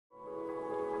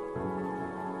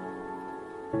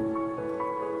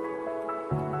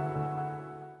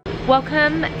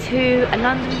Welcome to a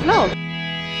London vlog.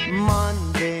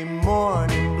 Monday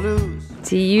morning blues.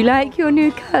 Do you like your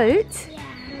new coat?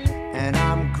 And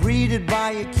I'm greeted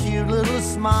by a cute little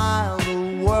smile.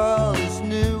 The world is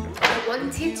new. I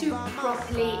wanted to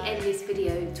properly end this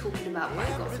video talking about what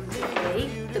I got from Tiffany,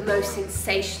 the most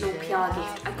sensational PR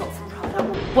gift I got from Prada.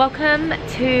 Welcome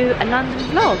to a London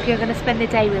vlog. You're going to spend the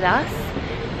day with us.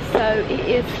 So it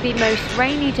is the most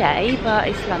rainy day, but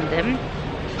it's London.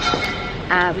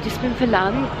 We've just been for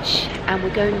lunch and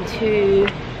we're going to,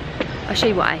 I'll show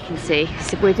you what I can see.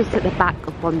 So we're just at the back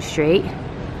of Bond Street.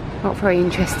 Not very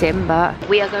interesting, but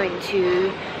we are going to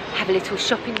have a little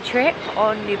shopping trip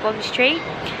on New Bond Street.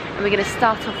 And we're going to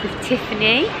start off with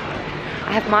Tiffany.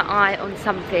 I have my eye on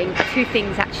something, two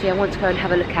things actually I want to go and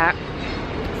have a look at.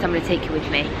 So I'm going to take you with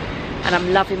me. And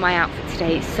I'm loving my outfit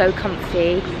today. It's so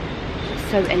comfy,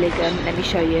 so elegant. Let me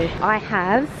show you. I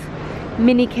have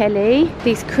Mini Kelly,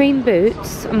 these cream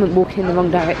boots. I'm walking in the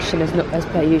wrong direction as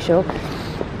per usual.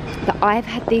 But I've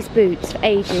had these boots for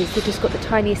ages. They've just got the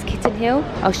tiniest kitten heel.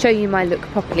 I'll show you my look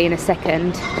properly in a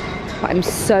second. But I'm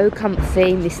so comfy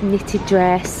in this knitted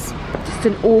dress. Just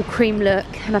an all cream look.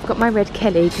 And I've got my red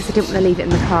Kelly because I didn't want to leave it in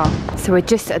the car. So we're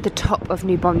just at the top of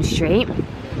New Bond Street. I'm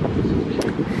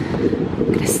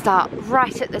going to start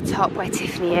right at the top where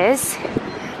Tiffany is.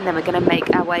 And then we're going to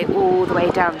make our way all the way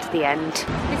down to the end. This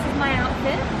is my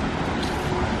outfit.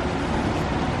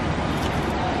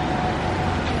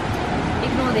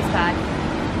 Ignore this bag.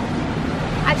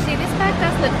 Actually, this bag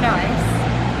does look nice.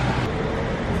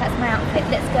 That's my outfit.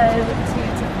 Let's go to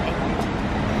Tiffany.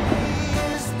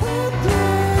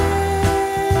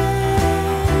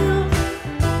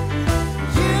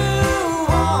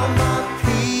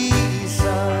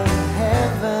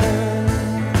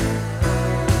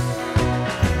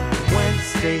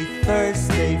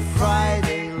 Thursday,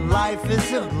 Friday, life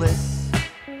is a bliss.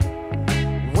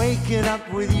 Waking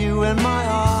up with you in my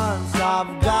arms,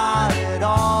 I've got it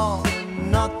all,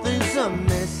 and nothing's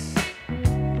amiss.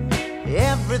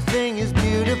 Everything is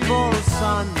beautiful.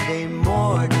 Sunday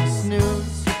morning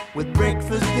snooze with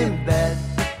breakfast in bed,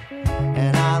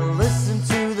 and I listen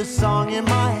to the song in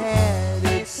my head.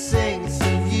 It sings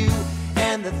of you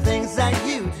and the things that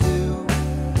you do,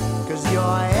 'cause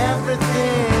you're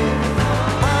everything.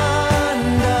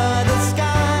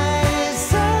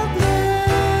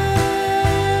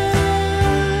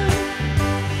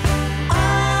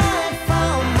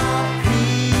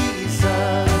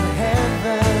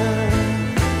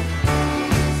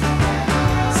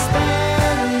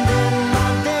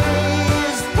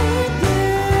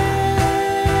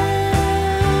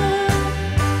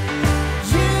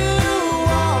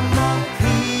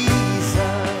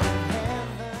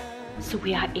 So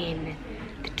we are in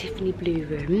the Tiffany Blue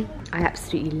Room. I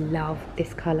absolutely love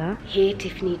this colour. Here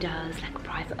Tiffany does like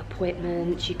private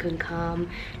appointments. You can come,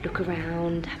 look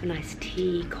around, have a nice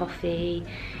tea, coffee.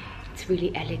 It's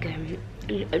really elegant,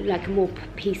 like a more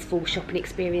peaceful shopping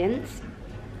experience.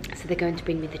 So they're going to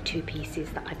bring me the two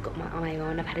pieces that I've got my eye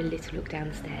on. I've had a little look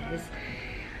downstairs.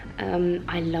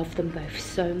 I love them both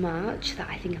so much that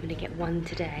I think I'm going to get one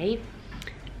today.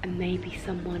 And maybe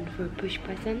someone for a push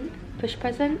present. Push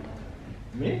present?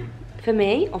 Me? For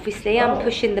me, obviously. Oh. I'm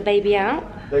pushing the baby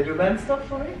out. They do men stuff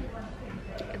for me?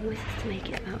 I always have to make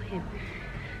it about him.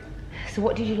 So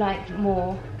what did you like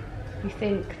more? You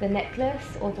think the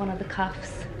necklace or one of the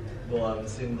cuffs? Well, I haven't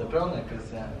seen the pearl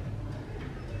necklace yet.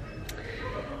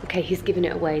 Okay, he's giving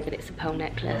it away that it's a pearl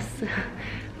necklace.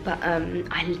 But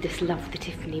I just love the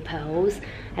Tiffany pearls.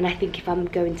 And I think if I'm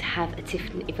going to have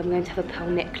a pearl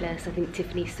necklace, I think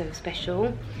Tiffany's so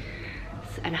special.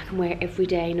 And I can wear it every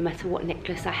day no matter what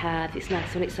necklace I have. It's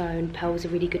nice on its own. Pearls are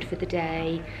really good for the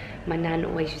day. My nan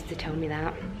always used to tell me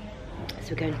that. So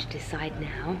we're going to decide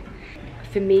now.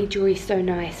 For me, jewelry is so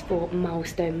nice for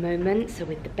milestone moments. So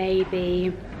with the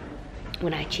baby,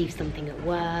 when I achieve something at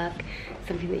work,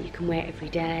 something that you can wear every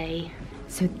day.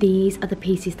 So these are the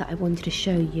pieces that I wanted to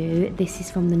show you. This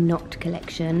is from the Knot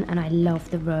collection and I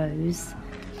love the rose.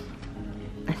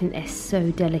 I think they're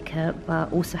so delicate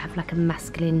but also have like a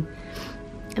masculine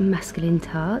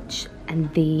touch.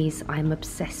 And these I'm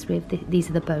obsessed with. These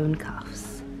are the bone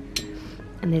cuffs.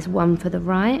 And there's one for the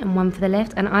right and one for the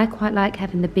left. And I quite like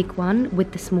having the big one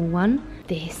with the small one.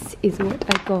 This is what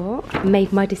I got. I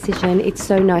made my decision. It's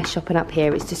so nice shopping up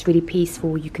here. It's just really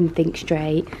peaceful. You can think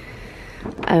straight.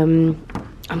 I'm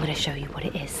going to show you what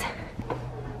it is.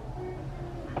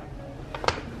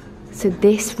 So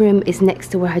this room is next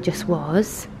to where I just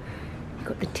was. You've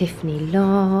got the Tiffany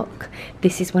lock.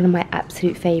 This is one of my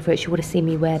absolute favourites. You would have seen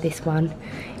me wear this one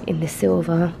in the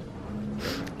silver.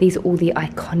 These are all the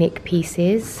iconic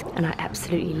pieces, and I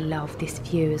absolutely love this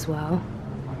view as well.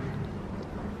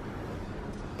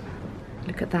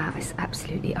 Look at that, it's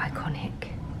absolutely iconic.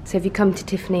 So if you come to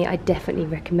Tiffany, I definitely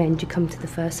recommend you come to the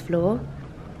first floor.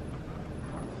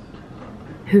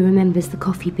 Who remembers the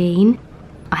coffee bean?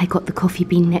 I got the coffee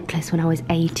bean necklace when I was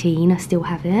 18, I still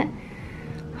have it.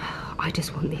 I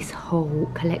just want this whole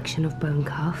collection of bone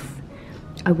cuff.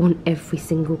 I want every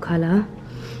single colour.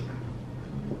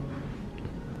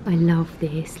 I love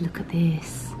this, look at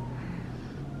this.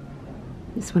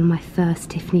 It's one of my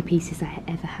first Tiffany pieces I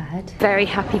ever had. Very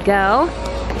happy girl.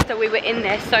 So we were in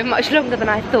there so much longer than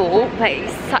I thought, but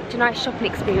it's such a nice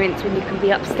shopping experience when you can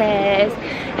be upstairs,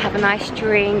 have a nice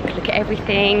drink, look at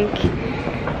everything.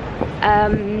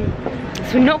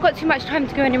 So we've not got too much time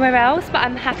to go anywhere else, but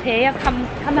I'm happy. I've come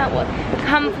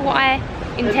for what I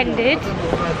intended.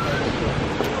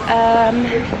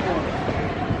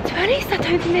 To be honest, I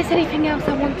don't think there's anything else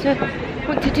I want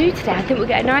to do today. I think we'll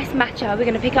get a nice matcha. We're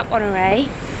going to pick up Honoré,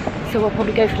 so we'll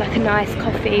probably go for like a nice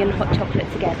coffee and hot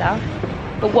chocolate together.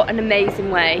 But what an amazing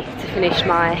way to finish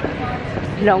my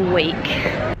long week.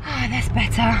 Oh, that's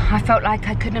better. I felt like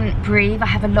I couldn't breathe. I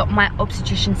have a lot. My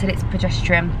obstetrician said it's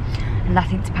progesterone and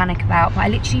nothing to panic about, but I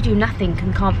literally do nothing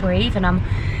and can't breathe, and I'm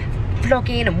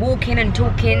vlogging and walking and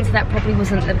talking, so that probably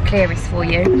wasn't the clearest for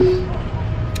you.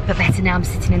 But better now. I'm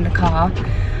sitting in the car.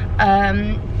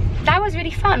 That was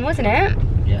really fun, wasn't it?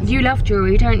 Yes. You love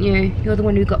jewellery, don't you? You're the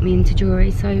one who got me into jewellery,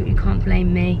 so you can't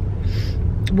blame me.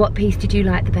 What piece did you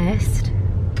like the best?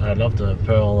 I love the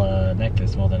pearl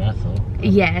necklace more than I thought.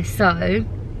 Yeah, so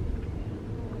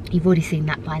you've already seen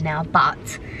that by now,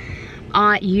 but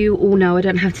you all know, I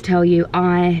don't have to tell you,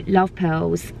 I love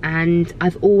pearls, and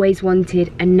I've always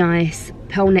wanted a nice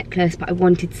pearl necklace, but I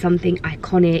wanted something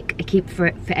iconic. I keep for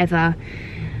it forever,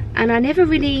 and I never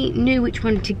really knew which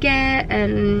one to get,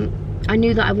 and I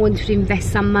knew that I wanted to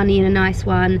invest some money in a nice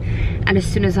one, and as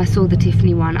soon as I saw the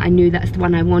Tiffany one, I knew that's the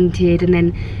one I wanted. And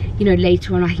then, you know,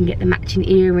 later on I can get the matching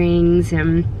earrings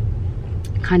and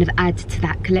kind of add to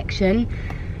that collection.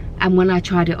 And when I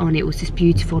tried it on, it was just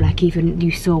beautiful. Like, even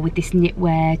you saw with this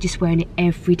knitwear, just wearing it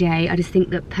every day. I just think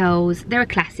that pearls, they're a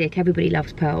classic, everybody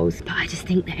loves pearls, but I just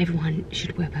think that everyone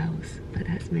should wear pearls. But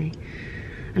that's me.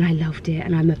 And I loved it,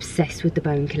 and I'm obsessed with the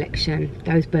bone collection.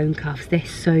 Those bone cuffs, they're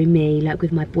so me, like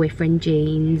with my boyfriend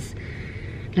jeans,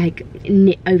 like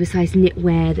oversized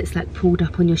knitwear that's like pulled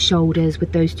up on your shoulders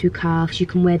with those two cuffs. You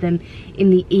can wear them in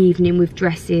the evening with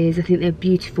dresses. I think they're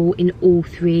beautiful in all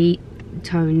three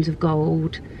tones of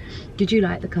gold. Did you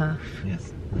like the cuff?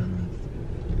 Yes.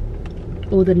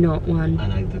 Or the knot one? I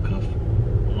like the cuff.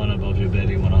 One above your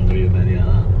belly, one under your belly.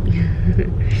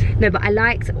 No, but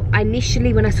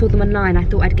initially when I saw them online, I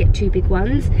thought I'd get two big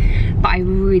ones, but I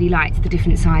really liked the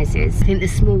different sizes. I think the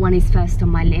small one is first on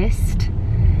my list,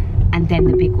 and then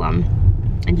the big one,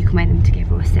 and you can wear them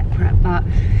together or separate. But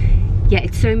yeah,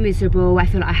 it's so miserable. I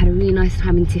feel like I had a really nice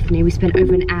time in Tiffany. We spent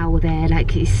over an hour there.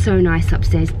 Like, it's so nice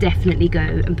upstairs. Definitely go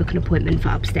and book an appointment for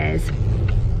upstairs.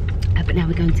 But now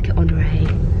we're going to get Honoré,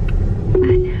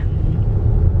 and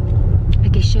I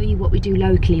guess show you what we do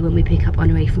locally when we pick up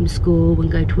Honoré from school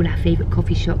and go to all our favourite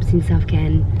coffee shops in South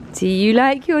Ken. Do you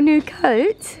like your new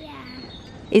coat? Yeah.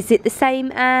 Is it the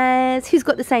same as... Who's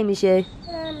got the same as you?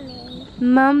 Mummy.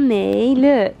 Mummy,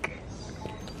 look.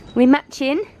 We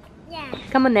matching? Yeah.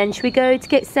 Come on then, should we go to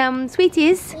get some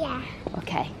sweeties? Yeah.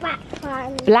 Okay. Black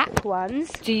one. Black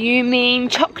ones? Do you mean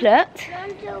chocolate?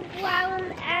 Little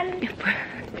brown and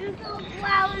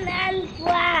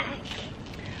black.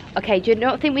 Okay, do you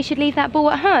not think we should leave that ball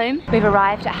at home? We've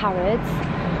arrived at Harrods.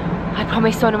 I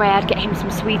promised Honoré I'd get him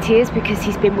some sweeties because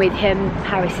he's been with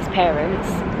Harris's parents.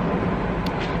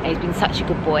 And he's been such a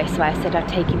good boy, so I said I'd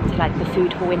take him to like the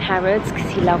food hall in Harrods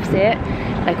because he loves it.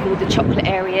 Like all the chocolate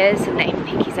areas, and let him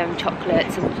pick his own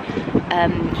chocolates.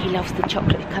 And he loves the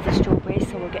chocolate covered strawberries,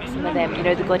 so we'll get some of them, you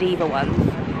know, the Godiva ones.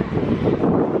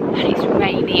 And it's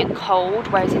rainy and cold,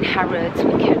 whereas in Harrods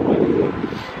we can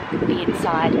be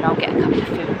inside, and I'll get a couple of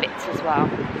food bits as well.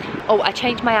 Oh, I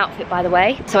changed my outfit, by the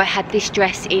way. So I had this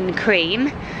dress in cream.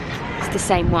 It's the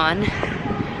same one.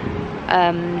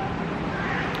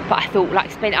 But I thought,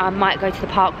 like, I might go to the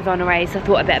park with Honoré, so I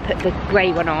thought I'd better put the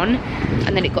grey one on.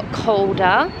 And then it got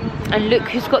colder. And look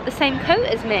who's got the same coat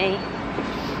as me.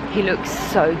 He looks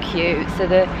so cute. So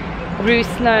the Rue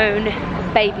Sloan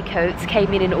baby coats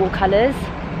came in all colours.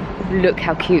 Look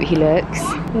how cute he looks.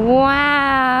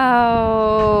 Wow.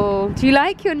 Do you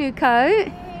like your new coat?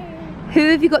 Who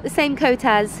have you got the same coat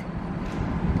as?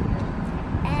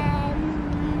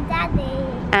 Daddy.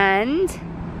 And?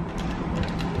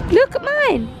 Look at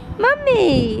mine.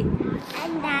 Mummy.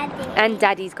 And Daddy. And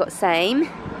Daddy's got same.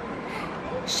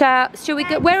 Shall we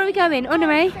go? Where are we going,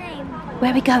 Honoré?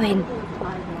 Where are we going?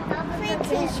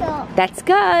 Pretty shop. Let's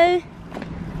go.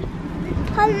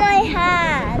 On my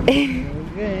hand.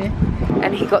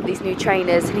 And he got these new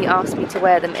trainers and he asked me to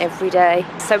wear them every day.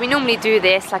 So we normally do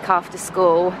this like after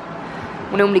school.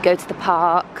 We normally go to the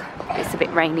park. It's a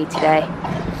bit rainy today.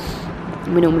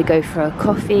 And we normally go for a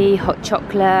coffee, hot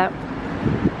chocolate.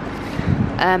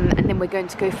 And then we're going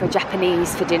to go for a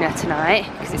Japanese for dinner tonight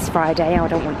because it's Friday. I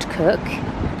don't want to cook.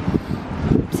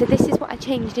 So this is what I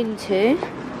changed into.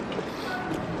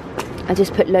 I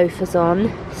just put loafers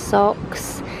on,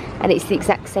 socks, and it's the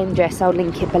exact same dress. I'll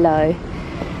link it below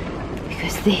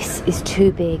because this is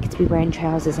too big to be wearing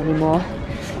trousers anymore.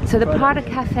 So the Prada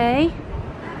Cafe,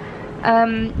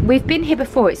 we've been here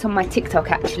before. It's on my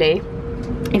TikTok actually.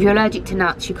 If you're allergic to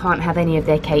nuts, you can't have any of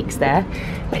their cakes there,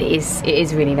 but it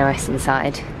is really nice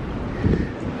inside.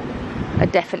 I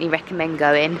definitely recommend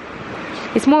going.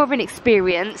 It's more of an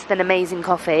experience than amazing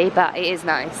coffee, but it is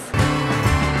nice.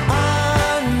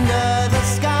 Under the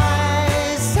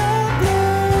sky so blue,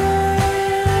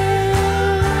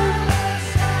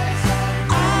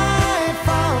 I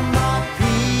found my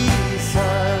piece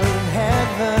of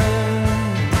heaven,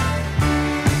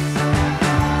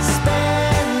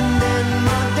 spending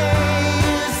my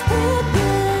days with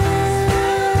you.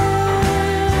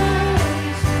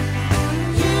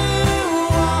 You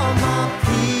are my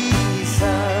piece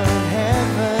of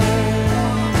heaven.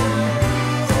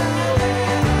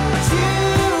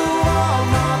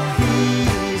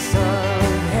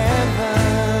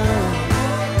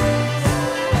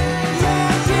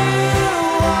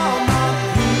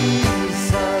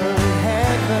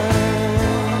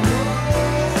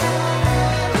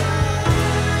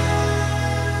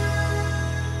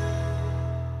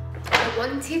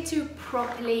 To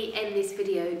properly end this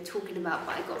video talking about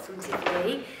what I got from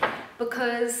Tiffany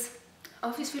because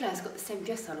I've just realised I've got the same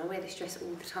dress on. I wear this dress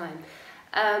all the time.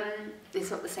 It's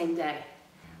not the same day.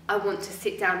 I want to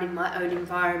sit down in my own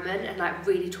environment and like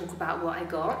really talk about what I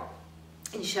got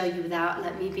and show you without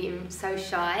like me being so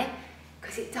shy,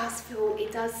 because it does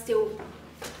still,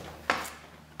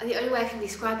 and the only way I can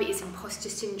describe it is imposter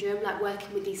syndrome, like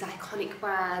working with these iconic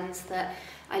brands that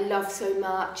I love so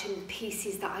much and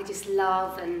pieces that I just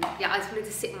love, and yeah, I just wanted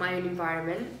to sit in my own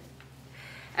environment.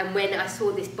 And when I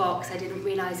saw this box, I didn't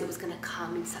realise it was going to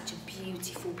come in such a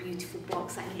beautiful, beautiful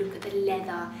box. Like, look at the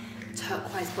leather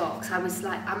turquoise box. I was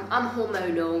like, I'm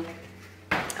hormonal.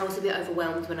 I was a bit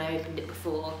overwhelmed when I opened it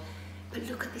before. But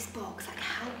look at this box, like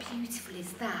how beautiful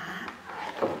is that?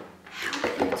 How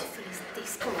beautiful is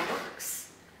this box?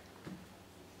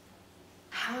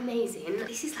 How amazing.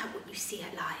 This is like what you see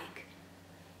at like,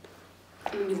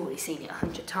 I mean, you've already seen it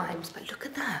 100 times, but look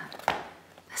at that.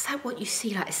 That's like what you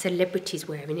see like celebrities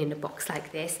wearing in a box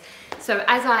like this. So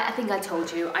as I think I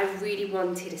told you, I really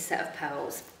wanted a set of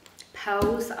pearls.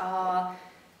 Pearls are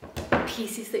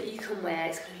pieces that you can wear.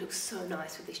 It's going to look so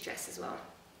nice with this dress as well.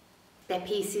 They're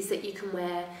pieces that you can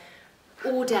wear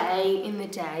all day in the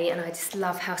day, and I just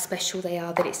love how special they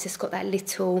are, that it's just got that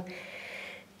little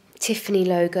Tiffany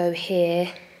logo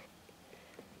here.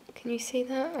 Can you see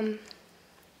that?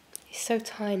 It's so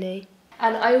tiny.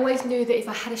 And I always knew that if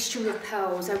I had a string of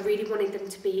pearls, I really wanted them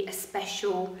to be a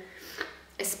special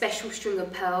string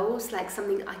of pearls, like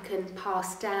something I can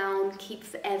pass down, keep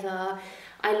forever.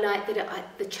 I like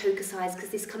that the choker size, because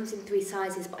this comes in 3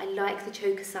 sizes, but I like the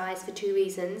choker size for 2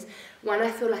 reasons. One, I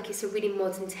feel like it's a really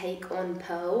modern take on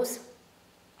pearls,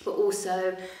 but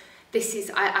also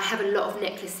I have a lot of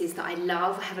necklaces that I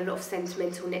love. I have a lot of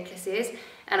sentimental necklaces,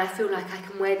 and I feel like I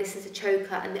can wear this as a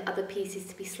choker and the other pieces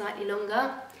to be slightly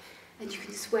longer, and you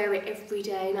can just wear it every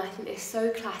day, and I think they're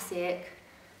so classic.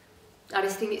 I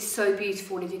just think it's so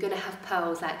beautiful, and if you're going to have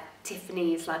pearls, like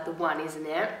Tiffany is like the one, isn't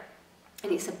it?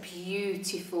 And it's a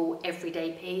beautiful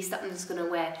everyday piece that I'm just going to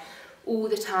wear all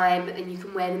the time, but then you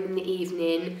can wear them in the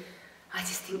evening. I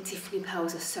just think Tiffany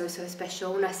pearls are so, so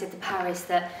special. And I said to Paris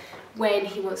that when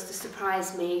he wants to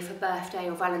surprise me for birthday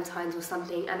or Valentine's or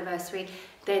something, anniversary,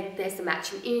 there's the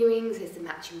matching earrings, there's the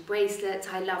matching bracelets.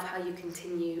 I love how you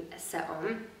continue a set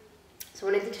on. So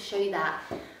I wanted to show you that.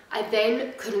 I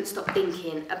then couldn't stop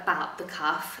thinking about the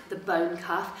cuff, the bone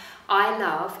cuff. I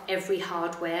love every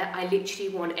hardware. I literally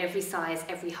want every size,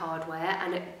 every hardware,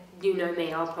 and you know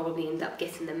me, I'll probably end up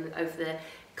getting them over the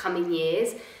coming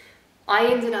years. I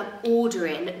ended up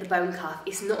ordering the bone cuff.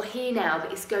 It's not here now,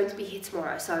 but it's going to be here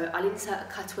tomorrow. So I'll insert a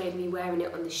cutaway of me wearing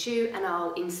it on the shoot, and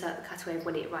I'll insert the cutaway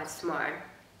when it arrives tomorrow.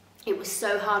 It was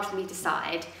so hard for me to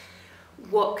decide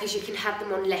what, because you can have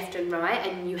them on left and right,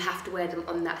 and you have to wear them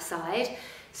on that side.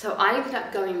 So I ended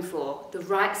up going for the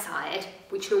right side,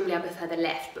 which normally I prefer the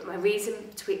left, but my reason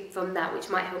from that, which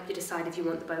might help you decide if you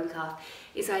want the bone cuff,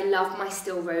 is I love my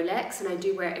steel Rolex and I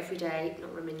do wear it every day,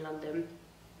 not when I'm in London.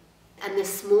 And the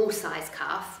small size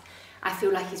cuff, I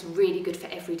feel like is really good for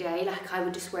every day. Like I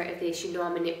would just wear it with this, you know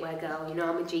I'm a knitwear girl, you know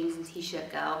I'm a jeans and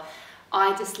t-shirt girl.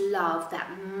 I just love that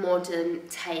modern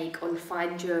take on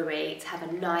fine jewellery, to have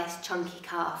a nice chunky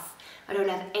cuff. I don't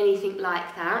have anything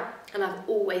like that, and I've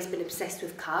always been obsessed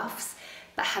with cuffs,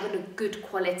 but having a good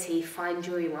quality fine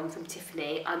jewellery one from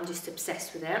Tiffany, I'm just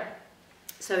obsessed with it.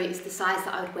 So it's the size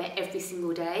that I would wear every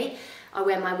single day. I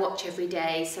wear my watch every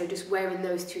day, so just wearing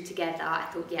those two together, I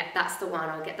thought, yeah, that's the one.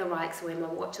 I'll get the right, so I wear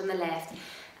my watch on the left.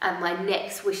 And my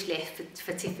next wish list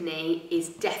for Tiffany is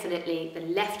definitely the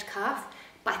left cuff,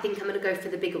 but I think I'm going to go for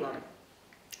the bigger one.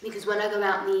 Because when I go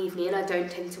out in the evening, I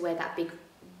don't tend to wear that big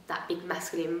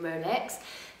masculine Rolex.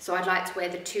 So I'd like to wear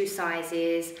the two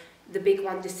sizes, the big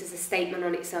one just as a statement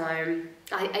on its own.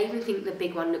 I even think the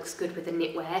big one looks good with the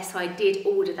knitwear, so I did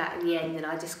order that in the end and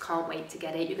I just can't wait to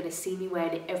get it. You're going to see me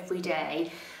wearing it every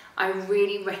day. I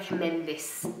really recommend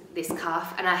this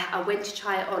cuff, and I went to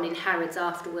try it on in Harrods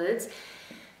afterwards,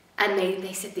 and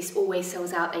they said this always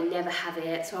sells out, they never have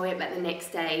it. So I went back the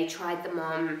next day, tried them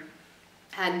on,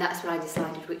 and that's when I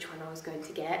decided which one I was going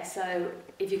to get. So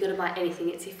if you're going to buy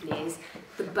anything at Tiffany's,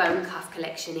 the bone cuff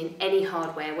collection in any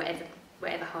hardware,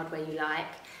 whatever hardware you like,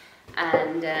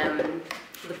 and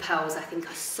the pearls I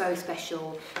think are so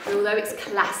special. And although it's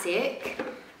classic,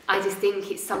 I just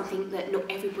think it's something that not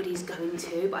everybody's going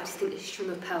to, but I just think the string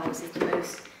of pearls is the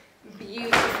most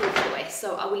beautiful choice.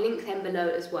 So I will link them below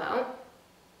as well.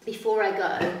 Before I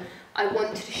go, I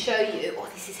wanted to show you, oh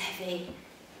this is heavy,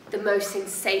 the most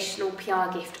sensational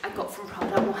PR gift I got from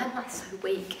Prada. Why am I so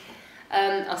weak?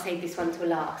 I'll save this one till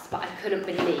last, but I couldn't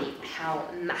believe how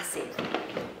massive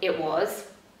it was.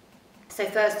 So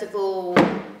first of all,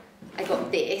 I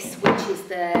got this, which is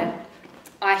the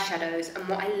eyeshadows, and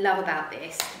what I love about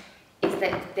this is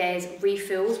that there's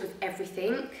refills with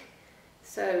everything.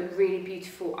 So really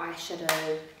beautiful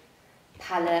eyeshadow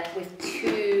palette with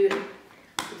 2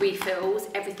 refills.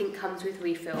 Everything comes with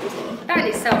refills. That in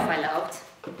itself I loved.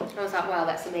 I was like, wow,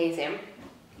 that's amazing.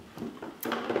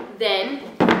 Then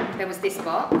there was this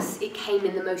box. It came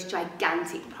in the most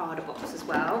gigantic Prada box as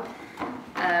well.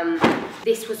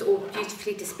 This was all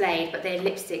beautifully displayed, but they're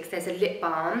lipsticks. There's a lip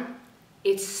balm.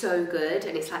 It's so good,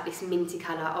 and it's like this minty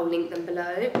colour. I'll link them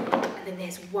below. And then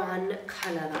there's one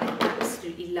colour that I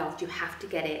absolutely loved. You have to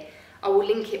get it. I will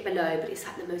link it below, but it's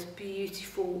like the most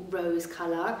beautiful rose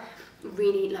colour.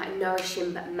 Really like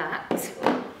nourishing but matte.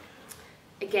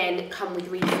 Again, come with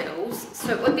refills.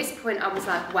 So at this point I was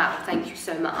like, wow, thank you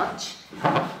so much.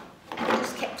 I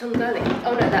just kept on going.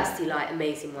 Oh no, that's the like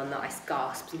amazing one that I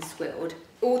gasped and squealed.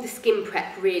 All the skin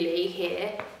prep really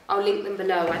here. I'll link them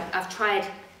below. I've tried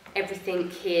everything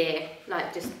here,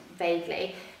 like just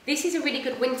vaguely. This is a really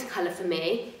good winter colour for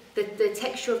me. The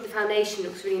texture of the foundation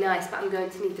looks really nice, but I'm going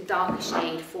to need the darker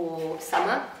shade for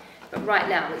summer. But right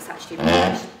now it's actually a really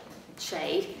nice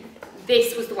shade.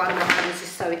 This was the one that I was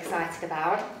just so excited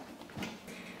about.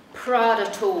 Prada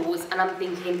tools, and I'm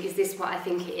thinking, is this what I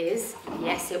think it is?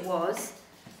 Yes, it was.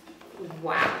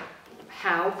 Wow,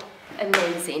 how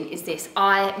amazing is this?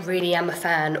 I really am a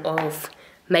fan of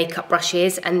makeup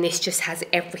brushes, and this just has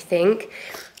everything.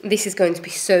 This is going to be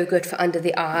so good for under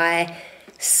the eye.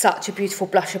 Such a beautiful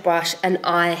blusher brush, and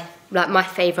like my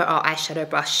favourite are eyeshadow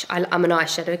brush. I'm an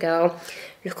eyeshadow girl.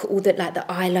 Look at all the like the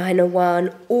eyeliner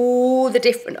one, all the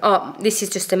different this is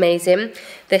just amazing.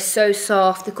 They're so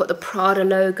soft. They've got the Prada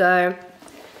logo.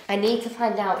 I need to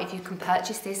find out if you can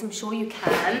purchase this. I'm sure you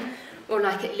can, or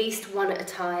like at least one at a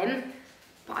time.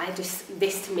 But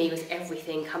this to me was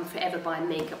everything. I'm forever buying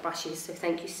makeup brushes, so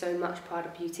thank you so much, Prada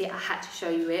Beauty. I had to show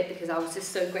you it because I was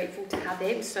just so grateful to have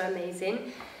it. It was so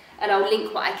amazing. And I'll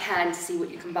link what I can to see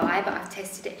what you can buy, but I've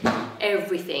tested it,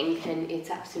 everything, and it's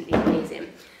absolutely amazing.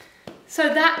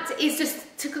 So that is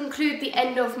just to conclude the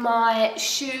end of my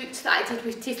shoot that I did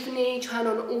with Tiffany, trying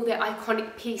on all their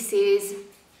iconic pieces.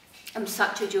 I'm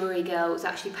such a jewellery girl. It was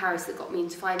actually Paris that got me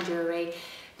into fine jewellery,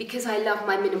 because I love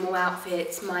my minimal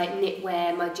outfits, my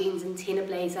knitwear, my jeans and tin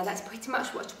blazer. That's pretty much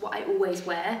what I always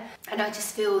wear. And I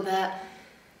just feel that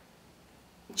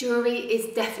jewellery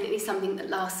is definitely something that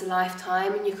lasts a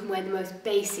lifetime, and you can wear the most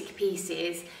basic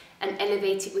pieces and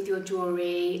elevate it with your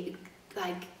jewellery,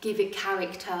 like give it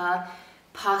character,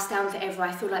 pass down forever.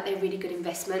 I feel like they're really good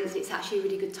investments. It's actually a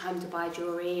really good time to buy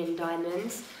jewellery and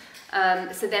diamonds.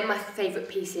 So they're my favourite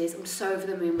pieces. I'm so over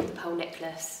the moon with the pearl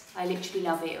necklace. I literally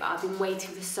love it. I've been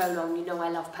waiting for so long. You know I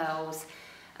love pearls.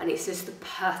 and it's just the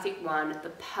perfect one, the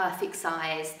perfect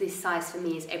size. This size for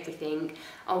me is everything.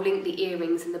 I'll link the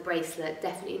earrings and the bracelet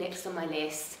definitely next on my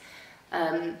list.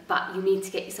 But you need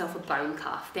to get yourself a bone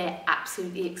cuff. They're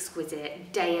absolutely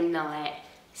exquisite, day and night,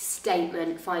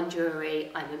 statement, fine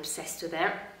jewellery. I'm obsessed with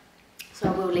it. So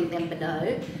I will link them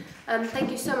below. Thank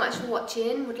you so much for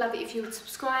watching. Would love it if you would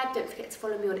subscribe. Don't forget to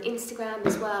follow me on Instagram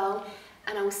as well.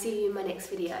 And I will see you in my next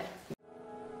video.